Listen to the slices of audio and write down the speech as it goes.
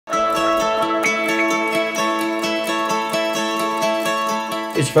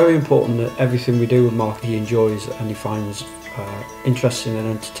It's very important that everything we do with Mark he enjoys and he finds interesting and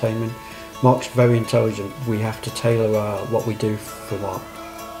entertaining. Mark's very intelligent. We have to tailor what we do for Mark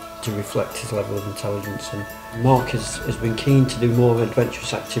to reflect his level of intelligence. And Mark has been keen to do more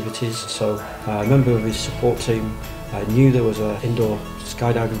adventurous activities, so a member of his support team knew there was an indoor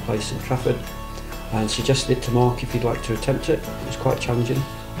skydiving place in Trafford and suggested it to Mark if he'd like to attempt it. It was quite challenging.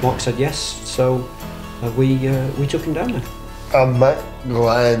 Mark said yes, so we took him down there. I met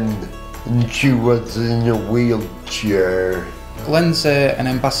Glen and she was in a wheelchair. Glen's an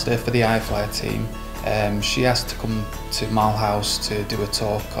ambassador for the iFLY team. She asked to come to Malhouse to do a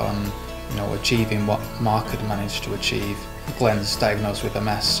talk on, achieving what Mark had managed to achieve. Glen's diagnosed with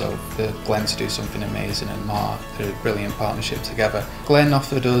MS, so for Glen to do something amazing and Mark, they're a brilliant partnership together. Glen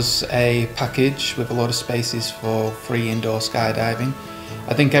offered us a package with a lot of spaces for free indoor skydiving.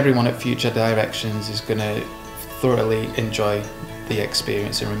 I think everyone at Future Directions is going to thoroughly enjoy the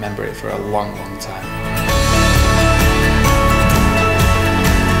experience and remember it for a long, long time.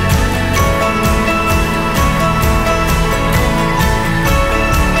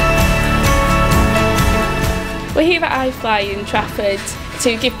 We're here at iFLY in Trafford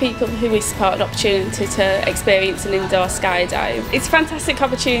to give people who we support an opportunity to experience an indoor skydive. It's a fantastic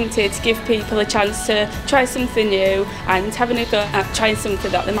opportunity to give people a chance to try something new and having a go at trying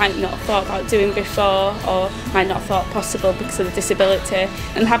something that they might not have thought about doing before or might not have thought possible because of the disability,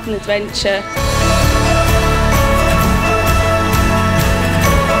 and have an adventure.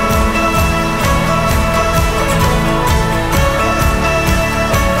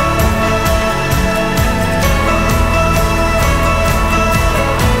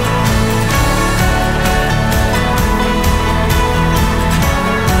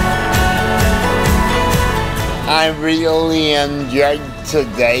 I really enjoyed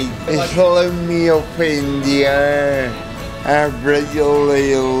today. It flew me up in the air. I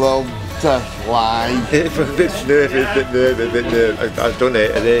really love to fly. A bit nervous, I've done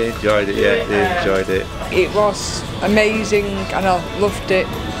it and they enjoyed it, yeah, they enjoyed it. It was amazing and I loved it.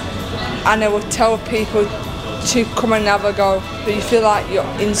 And I would tell people to come and have a go. You feel like you're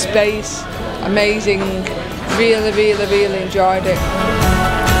in space. Amazing. Really, really, really enjoyed it.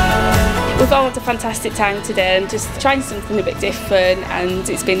 We've all had a fantastic time today and just trying something a bit different, and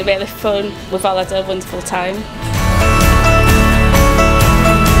it's been really fun. We've all had a wonderful time.